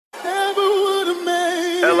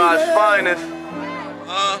Lodge finest.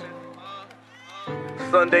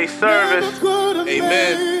 Sunday service.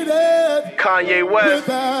 Amen. Kanye West.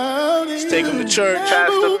 Let's take him to church.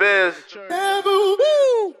 Pastor Biz.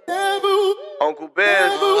 Uncle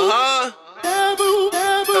Biz.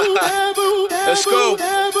 Let's go.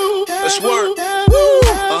 Let's work.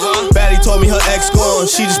 Baddie told me her ex gone.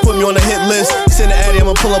 She just put me on the hit list. Send the addy,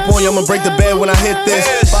 I'ma pull up on you. I'ma break the bed when I hit this.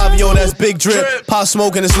 5-yo, that's big drip. Pop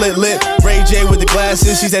smoking, it's lit. Ray J with the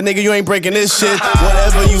glasses. She said, nigga, you ain't breaking this shit.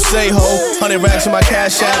 Whatever you say, ho. 100 racks in my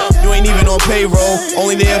cash app. You ain't even on payroll.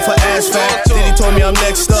 Only there for asphalt. Then he told me I'm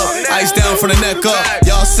next up. Ice down for the neck up.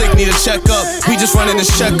 Y'all sick, need a checkup. We just running this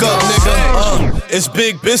check up, nigga. It's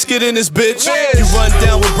Itsbizkit in this bitch. You run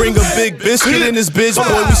down, we bring a big biscuit in this bitch.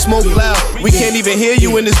 Boy, we smoke loud. We can't even hear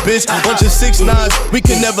you in this bitch. Bunch of 6'9s. We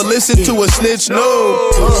can never listen to a snitch.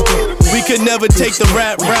 No. We could never take the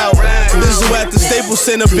rap route. Lizzo at the Staples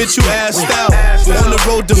Center, bitch, you assed out. On the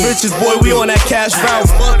road to riches, boy, we on that cash route.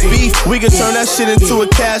 Fuck beef, we can turn that shit into a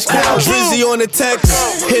cash cow. Drizzy on the text,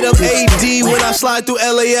 hit up AD when I slide through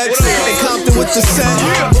LAX. And Compton with the set.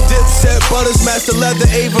 Dipset, Butters, Master Leather,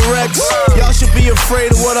 Averex. Y'all should be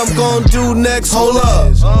afraid of what I'm gon' do next. Hold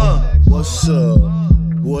up. What's up?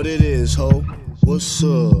 What it is, ho? What's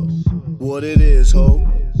up? What it is, ho?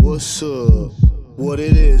 What's up? What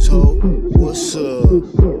it is, ho? What's up?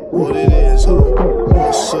 What it is, ho?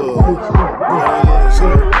 What's up? What it is,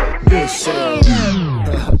 ho? What's up?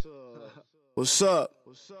 What's up?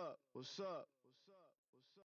 What's up? What's up?